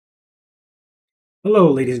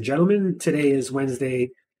Hello, ladies and gentlemen. Today is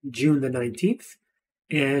Wednesday, June the 19th,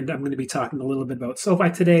 and I'm going to be talking a little bit about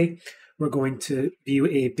Sofi today. We're going to view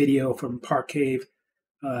a video from Parkev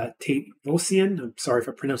Tatevosian. I'm sorry if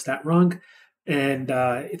I pronounced that wrong. And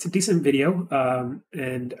it's a decent video,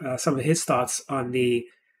 and some of his thoughts on the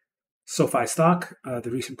Sofi stock,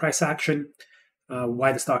 the recent price action,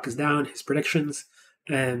 why the stock is down, his predictions.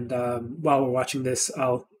 And while we're watching this,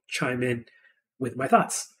 I'll chime in with my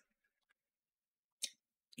thoughts.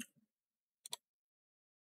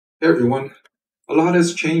 Hey everyone, a lot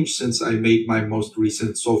has changed since I made my most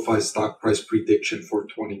recent SoFi stock price prediction for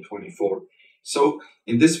 2024. So,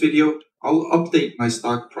 in this video, I'll update my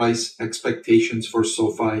stock price expectations for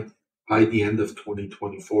SoFi by the end of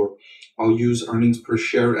 2024. I'll use earnings per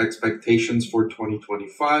share expectations for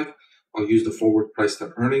 2025. I'll use the forward price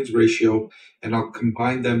to earnings ratio, and I'll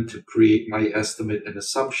combine them to create my estimate and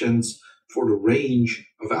assumptions for the range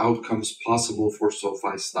of outcomes possible for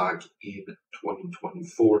SoFi stock in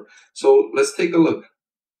 2024. So let's take a look.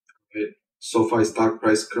 Right? SoFi stock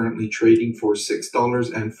price currently trading for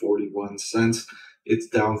 $6.41. It's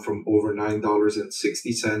down from over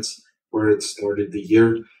 $9.60 where it started the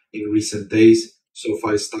year. In recent days,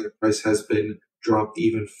 SoFi stock price has been dropped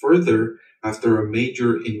even further after a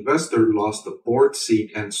major investor lost a board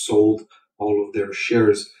seat and sold all of their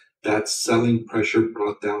shares. That selling pressure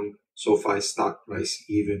brought down SoFi stock price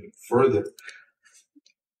even further.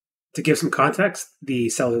 To give some context, the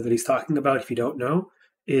seller that he's talking about, if you don't know,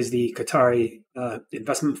 is the Qatari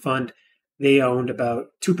investment fund. They owned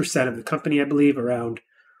about 2% of the company, I believe, around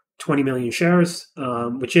 20 million shares,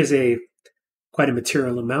 which is quite a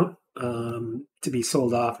material amount to be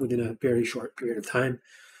sold off within a very short period of time.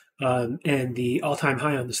 And the all-time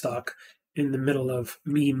high on the stock in the middle of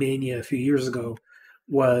meme mania a few years ago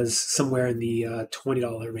was somewhere in the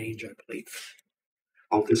 $20 range, I believe.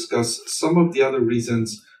 I'll discuss some of the other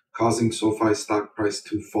reasons causing SoFi stock price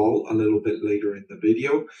to fall a little bit later in the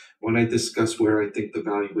video when I discuss where I think the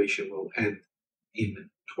valuation will end in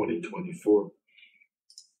 2024.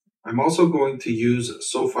 I'm also going to use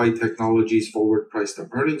SoFi Technologies forward price to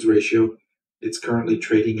earnings ratio. It's currently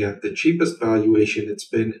trading at the cheapest valuation it's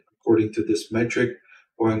been according to this metric,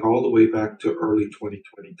 going all the way back to early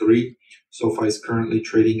 2023. SoFi is currently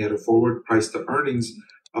trading at a forward price to earnings.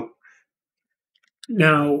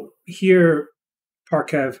 Now, here,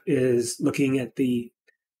 Parkev is looking at the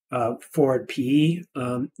forward PE.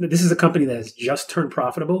 This is a company that has just turned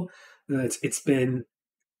profitable. It's been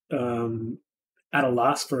at a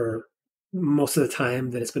loss for most of the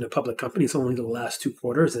time that it's been a public company. It's only the last 2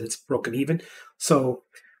 quarters that it's broken even. So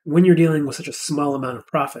when you're dealing with such a small amount of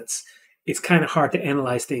profits, it's kind of hard to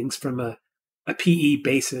analyze things from a PE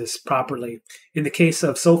basis properly. In the case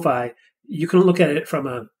of SoFi, you can look at it from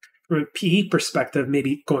a PE perspective,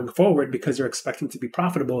 maybe going forward because you're expecting to be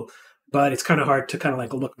profitable, but it's kind of hard to kind of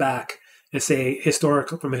like look back and say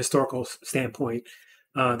from a historical standpoint,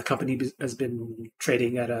 the company has been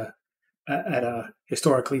trading at a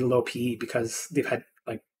historically low PE because they've had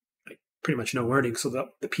like pretty much no earnings. So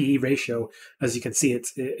the PE ratio, as you can see,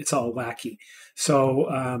 it's all wacky. So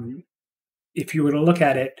if you were to look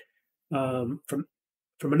at it from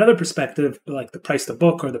another perspective, like the price to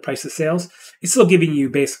book or the price to sales, it's still giving you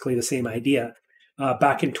basically the same idea.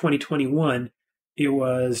 Back in 2021, it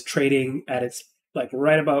was trading at its like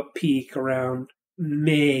right about peak around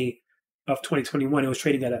May of 2021. It was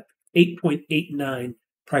trading at a 8.89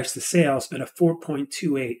 price to sales and a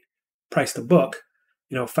 4.28 price to book.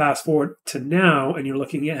 Fast forward to now, and you're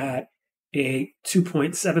looking at a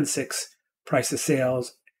 2.76 price to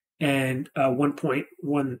sales and a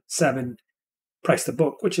 1.17 price to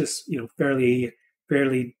book, which is fairly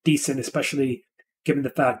decent, especially given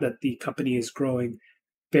the fact that the company is growing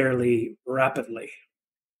fairly rapidly.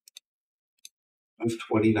 Of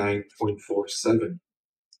 29.47.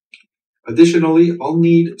 Additionally, I'll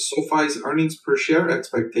need SoFi's earnings per share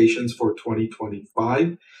expectations for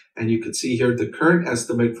 2025. And you can see here the current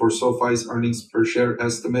estimate for SoFi's earnings per share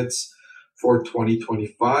estimates for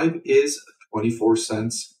 2025 is 24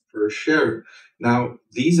 cents per share. Now,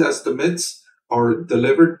 these estimates are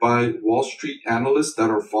delivered by Wall Street analysts that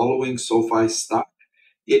are following SoFi stock.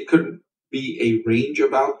 It could be a range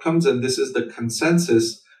of outcomes, and this is the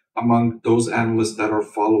consensus among those analysts that are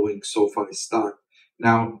following SoFi stock.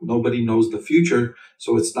 Now, nobody knows the future,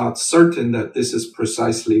 so it's not certain that this is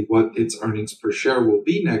precisely what its earnings per share will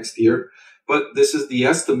be next year, but this is the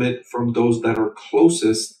estimate from those that are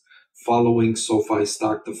closest following SoFi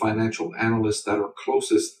stock, the financial analysts that are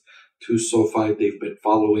closest to SoFi. They've been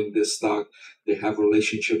following this stock. They have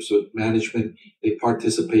relationships with management. They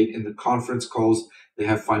participate in the conference calls. They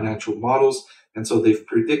have financial models. And so they've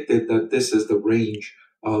predicted that this is the range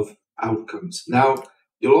of outcomes. Now,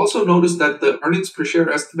 you'll also notice that the earnings per share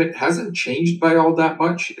estimate hasn't changed by all that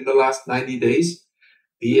much in the last 90 days.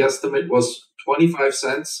 The estimate was 25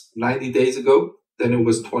 cents 90 days ago. Then it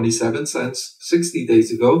was 27 cents 60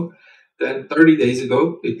 days ago. Then 30 days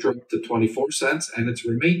ago, it dropped to 24 cents and it's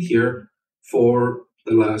remained here for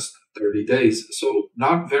the last 30 days. So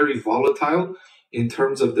not very volatile in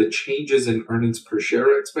terms of the changes in earnings per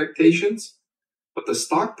share expectations, but the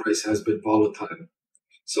stock price has been volatile.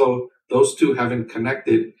 So those two haven't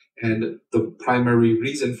connected. And the primary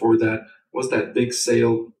reason for that was that big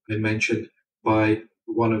sale I mentioned by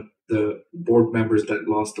one of the board members that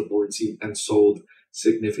lost the board seat and sold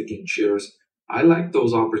significant shares. I like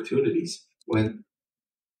those opportunities when.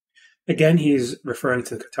 Again, he's referring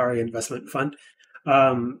to the Qatari Investment Fund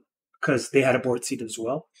because they had a board seat as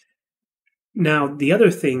well. Now, the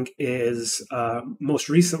other thing is most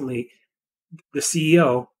recently, the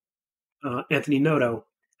CEO, Anthony Noto,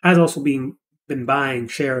 has also been buying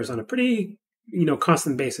shares on a pretty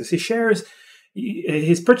constant basis.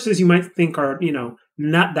 His purchases you might think are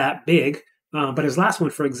not that big, but his last one,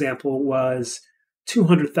 for example, was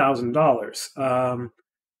 $200,000,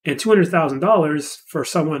 and $200,000 for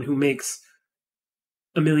someone who makes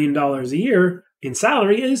 $1 million a year in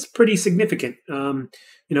salary is pretty significant.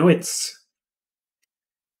 It's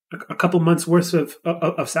a couple months worth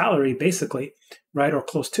of salary, basically, right, or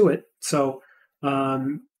close to it. So,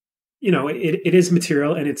 it is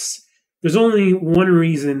material, and there's only one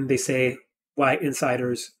reason they say why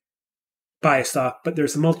insiders buy a stock, but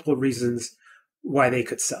there's multiple reasons why they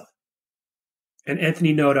could sell. And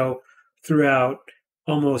Anthony Noto, throughout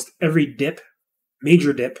almost every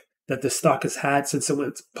major dip that the stock has had since it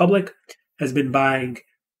went public, has been buying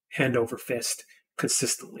hand over fist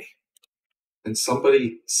consistently. And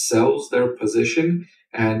somebody sells their position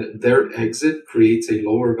and their exit creates a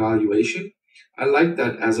lower valuation, I like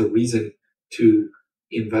that as a reason to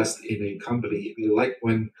invest in a company. I like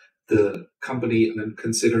when the company I'm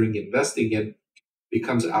considering investing in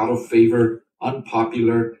becomes out of favor,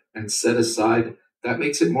 unpopular, and set aside. That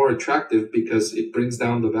makes it more attractive because it brings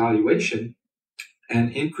down the valuation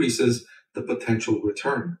and increases the potential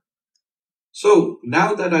return. So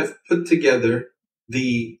now that I've put together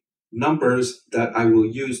the numbers that I will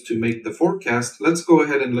use to make the forecast, let's go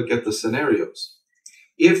ahead and look at the scenarios.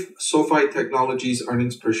 If SoFi Technologies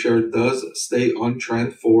earnings per share does stay on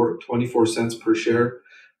trend for 24 cents per share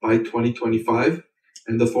by 2025,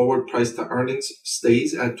 and the forward price to earnings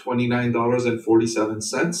stays at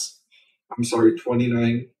 $29.47,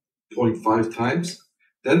 29.5 times,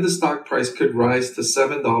 then the stock price could rise to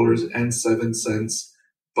 $7.07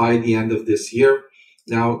 by the end of this year.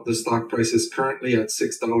 Now, the stock price is currently at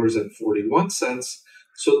 $6.41,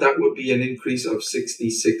 so that would be an increase of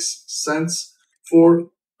 66 cents for.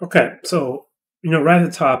 Okay, so, right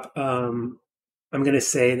at the top, I'm going to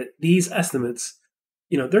say that these estimates,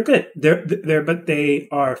 they're good. But they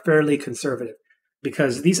are fairly conservative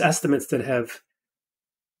because these estimates that have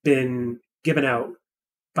been given out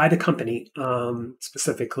by the company,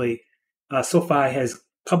 specifically, SoFi has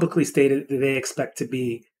publicly stated that they expect to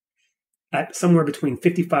be at somewhere between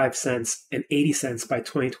 55 cents and 80 cents by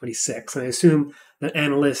 2026. And I assume that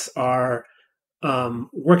analysts are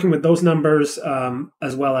working with those numbers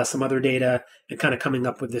as well as some other data and kind of coming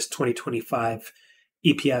up with this 2025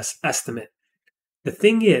 EPS estimate. The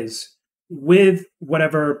thing is, with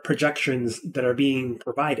whatever projections that are being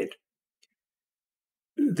provided,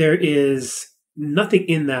 there is nothing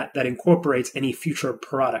in that incorporates any future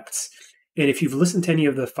products. And if you've listened to any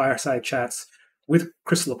of the fireside chats with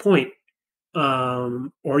Chris LaPointe,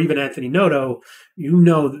 or even Anthony Noto,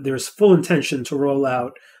 that there's full intention to roll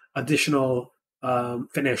out additional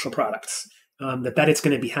financial products, that it's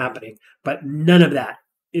going to be happening, but none of that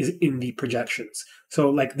is in the projections.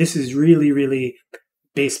 So this is really, really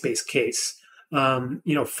base case.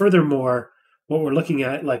 Furthermore, what we're looking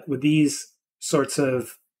at, with these sorts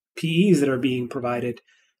of PEs that are being provided,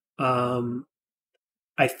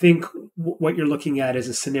 I think what you're looking at is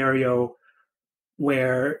a scenario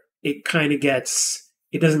where it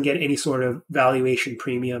doesn't get any sort of valuation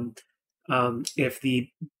premium if the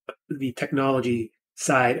technology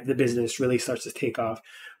side of the business really starts to take off.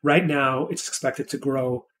 Right now, it's expected to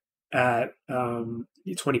grow at 20%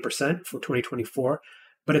 for 2024,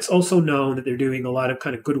 but it's also known that they're doing a lot of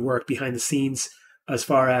kind of good work behind the scenes as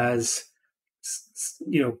far as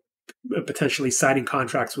potentially signing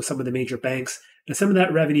contracts with some of the major banks, and some of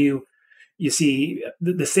that revenue. You see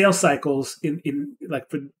the sales cycles in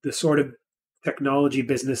for the sort of technology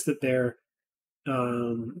business that they're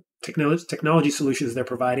technology solutions they're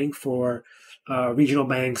providing for regional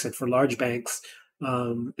banks and for large banks,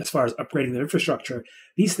 as far as upgrading their infrastructure,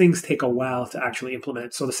 these things take a while to actually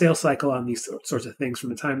implement. So the sales cycle on these sorts of things, from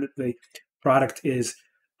the time that the product is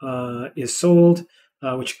sold,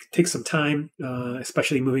 which takes some time,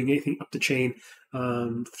 especially moving anything up the chain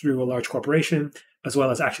through a large corporation, as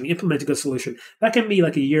well as actually implementing a solution, that can be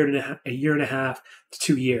like a year and a half to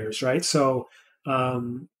 2 years, right? So,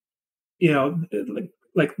 you know,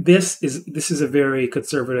 like this is a very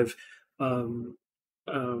conservative um,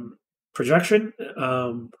 projection,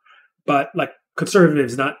 but like conservative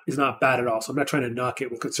is not bad at all. So I'm not trying to knock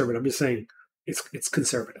it with conservative. I'm just saying it's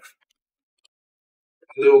conservative.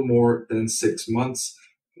 A little more than 6 months,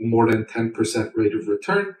 more than 10% rate of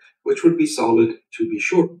return, which would be solid to be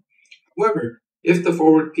sure. However, if the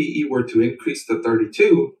forward PE were to increase to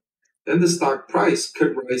 32, then the stock price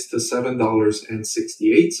could rise to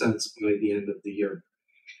 $7.68 by the end of the year.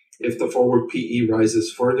 If the forward PE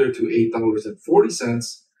rises further to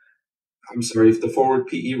 $8.40, if the forward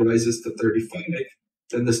PE rises to 35,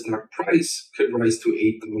 then the stock price could rise to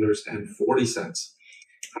 $8.40.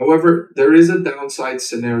 However, there is a downside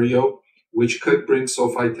scenario which could bring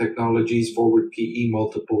SoFi Technologies' forward PE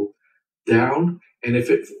multiple down. And if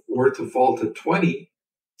it were to fall to 20,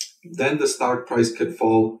 then the stock price could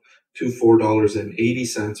fall to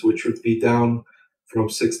 $4.80, which would be down from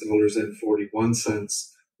 $6.41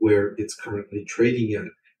 where it's currently trading at.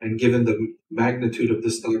 And given the magnitude of the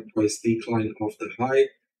stock price decline off the high,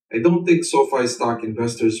 I don't think SoFi stock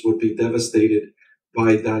investors would be devastated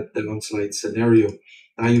by that downside scenario.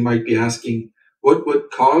 Now you might be asking, what would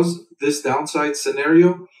cause this downside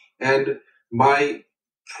scenario? And my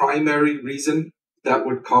primary reason that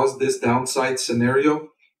would cause this downside scenario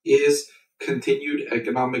is continued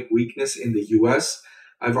economic weakness in the US.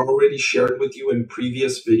 I've already shared with you in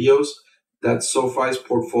previous videos that SoFi's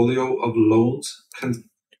portfolio of loans.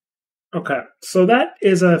 Okay, so that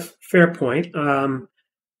is a fair point,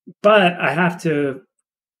 but I have to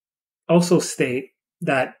also state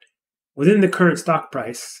that within the current stock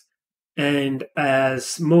price, and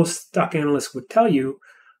as most stock analysts would tell you,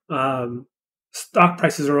 stock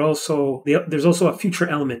prices are also there's also a future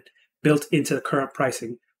element built into the current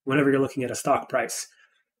pricing whenever you're looking at a stock price,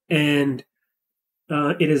 and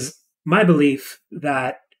it is my belief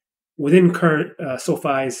that within current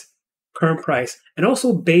SoFi's current price, and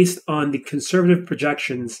also based on the conservative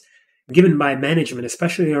projections given by management,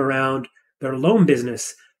 especially around their loan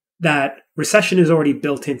business, that recession is already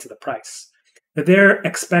built into the price. That they're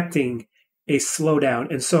expecting a slowdown,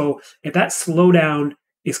 and so if that slowdown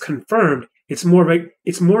is confirmed, it's more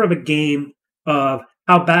of a game of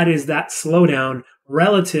how bad is that slowdown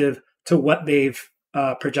relative to what they've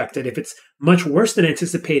projected. If it's much worse than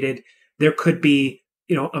anticipated, there could be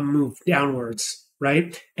a move downwards,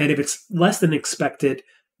 right? And if it's less than expected,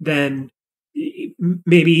 then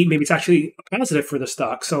maybe it's actually a positive for the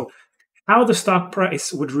stock. So how the stock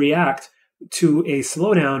price would react to a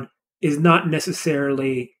slowdown is not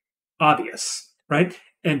necessarily obvious, right?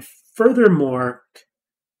 And furthermore,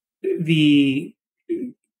 the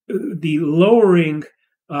lowering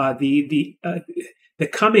the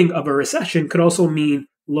coming of a recession could also mean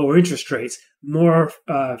lower interest rates, more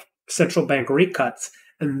central bank rate cuts,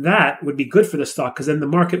 and that would be good for the stock because then the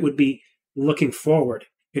market would be looking forward.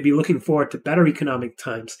 It'd be looking forward to better economic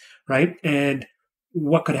times, right? And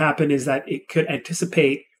what could happen is that it could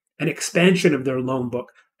anticipate an expansion of their loan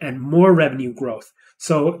book and more revenue growth.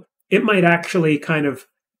 So it might actually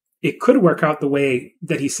it could work out the way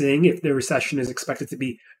that he's saying if the recession is expected to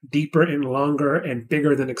be deeper and longer and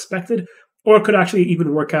bigger than expected, or it could actually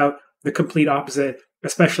even work out the complete opposite,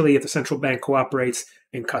 especially if the central bank cooperates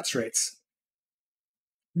and cuts rates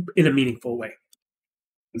in a meaningful way.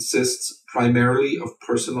 Consists primarily of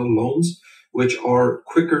personal loans, which are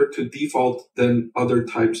quicker to default than other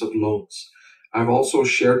types of loans. I've also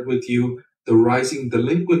shared with you the rising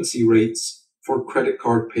delinquency rates for credit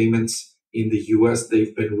card payments in the US.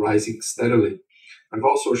 They've been rising steadily. I've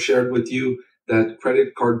also shared with you that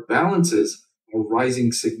credit card balances are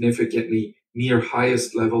rising significantly near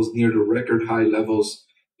highest levels, near the record high levels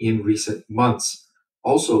in recent months.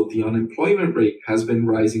 Also, the unemployment rate has been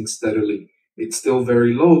rising steadily. It's still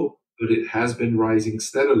very low, but it has been rising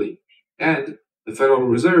steadily. And the Federal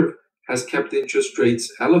Reserve has kept interest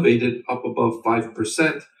rates elevated up above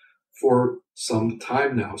 5% for some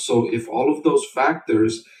time now. So if all of those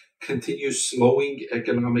factors continue slowing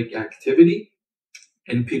economic activity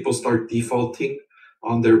and people start defaulting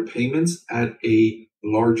on their payments at a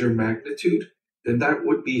larger magnitude, then that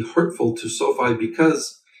would be hurtful to SoFi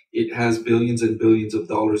because it has billions and billions of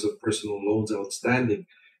dollars of personal loans outstanding.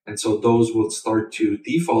 And so those will start to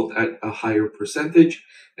default at a higher percentage,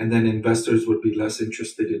 and then investors would be less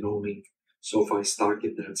interested in owning SoFi stock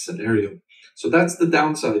in that scenario. So that's the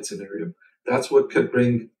downside scenario. That's what could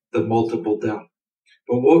bring the multiple down.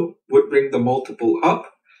 But what would bring the multiple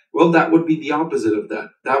up? Well, that would be the opposite of that.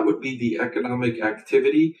 That would be the economic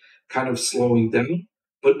activity kind of slowing down,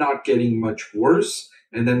 but not getting much worse.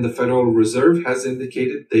 And then the Federal Reserve has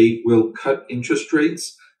indicated they will cut interest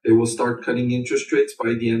rates. They will start cutting interest rates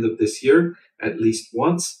by the end of this year, at least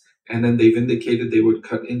once. And then they've indicated they would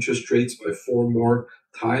cut interest rates by 4 more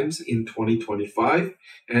times in 2025.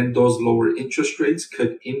 And those lower interest rates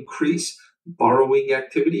could increase borrowing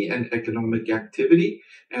activity and economic activity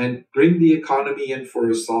and bring the economy in for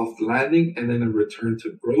a soft landing and then a return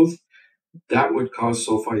to growth. That would cause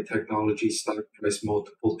SoFi Technology stock price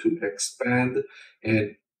multiple to expand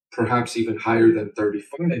and perhaps even higher than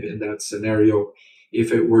 35 in that scenario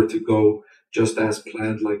if it were to go just as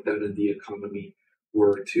planned like that and the economy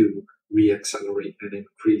were to reaccelerate and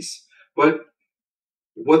increase. But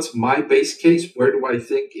what's my base case? Where do I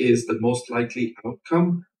think is the most likely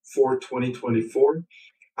outcome for 2024?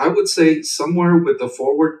 I would say somewhere with the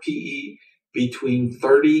forward PE between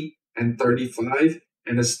 30 and 35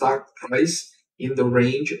 and a stock price in the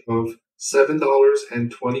range of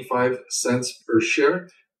 $7.25 per share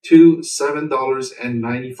to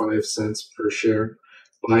 $7.95 per share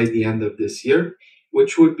by the end of this year,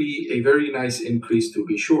 which would be a very nice increase to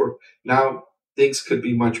be sure. Now, things could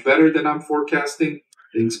be much better than I'm forecasting.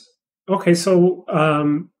 Okay, so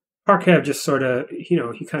Parkev just sort of,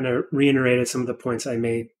 he kind of reiterated some of the points I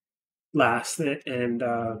made last, and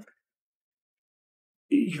for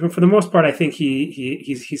the most part, I think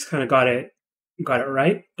he's kind of got it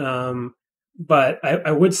right. But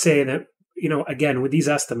I would say that again with these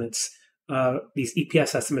estimates, these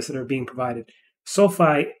EPS estimates that are being provided,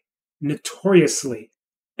 SoFi notoriously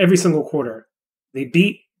every single quarter they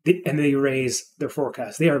beat and they raise their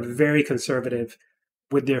forecast. They are very conservative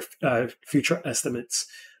with their future estimates.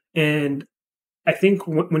 And I think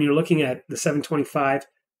when you're looking at the 725 to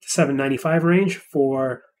 795 range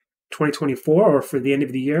for 2024 or for the end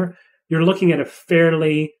of the year, you're looking at a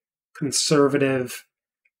fairly conservative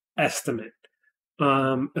estimate,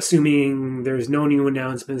 assuming there's no new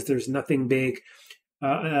announcements, there's nothing big,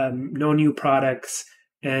 no new products,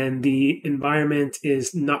 and the environment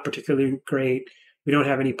is not particularly great. We don't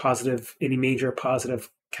have any major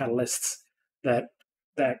positive catalysts that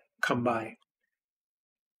come by.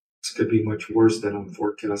 This could be much worse than I'm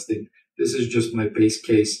forecasting. This is just my base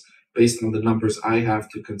case based on the numbers I have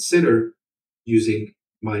to consider using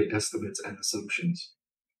my estimates and assumptions.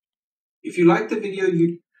 If you liked the video,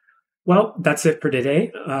 Well, that's it for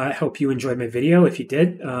today. I hope you enjoyed my video. If you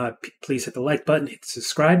did, please hit the like button, hit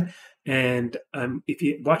subscribe. And if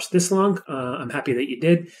you watched this long, I'm happy that you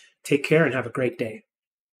did. Take care and have a great day.